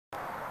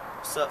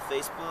What's up,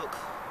 Facebook,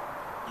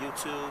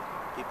 YouTube,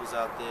 peoples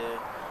out there?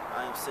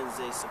 I am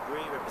Sensei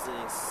Sabree,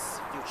 representing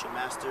Future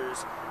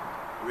Masters,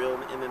 Real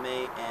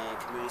MMA, and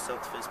Community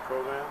Self-Defense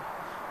Program.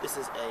 This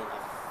is an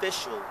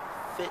official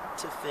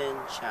FIT2FEND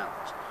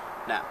challenge.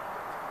 Now,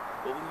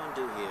 what we're going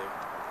to do here,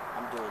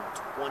 I'm doing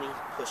 20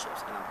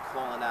 push-ups, and I'm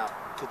calling out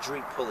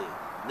Kadri Pulley.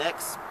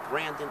 Next,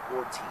 Brandon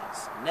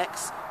Ortiz.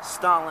 Next,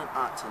 Stalin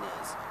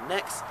Antonez.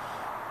 Next,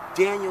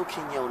 Daniel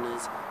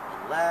Quinones.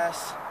 And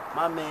last,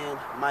 my man,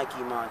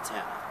 Mikey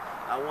Montana.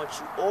 I want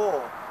you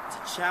all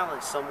to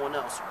challenge someone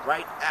else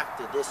right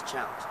after this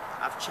challenge.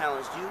 I've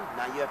challenged you,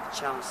 now you have to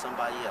challenge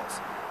somebody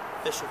else.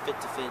 Official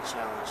FIT2FEND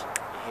challenge,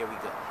 and here we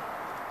go.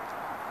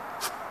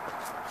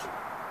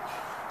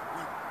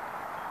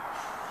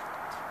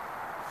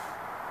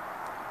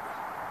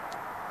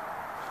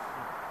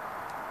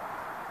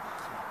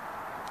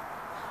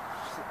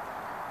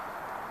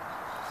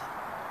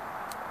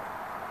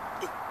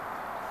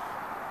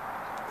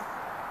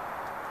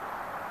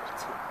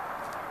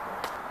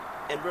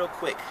 And real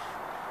quick,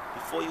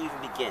 before you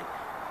even begin,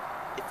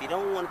 if you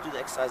don't want to do the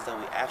exercises that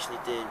we actually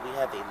did, we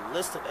have a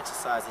list of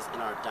exercises in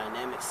our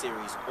dynamic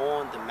series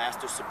on the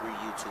Master Sabree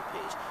YouTube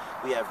page.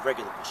 We have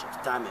regular push-ups,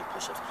 diamond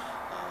push-ups,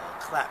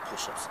 clap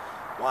push-ups,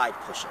 wide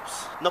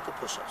push-ups, knuckle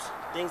push-ups,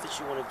 things that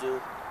you want to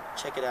do.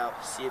 Check it out,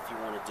 see if you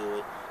want to do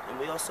it. And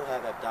we also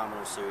have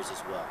abdominal series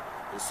as well.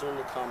 And soon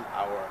to come,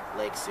 our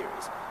leg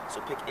series.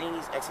 So pick any of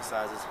these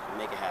exercises and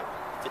make it happen.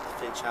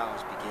 FIT2FEND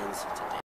challenge begins today.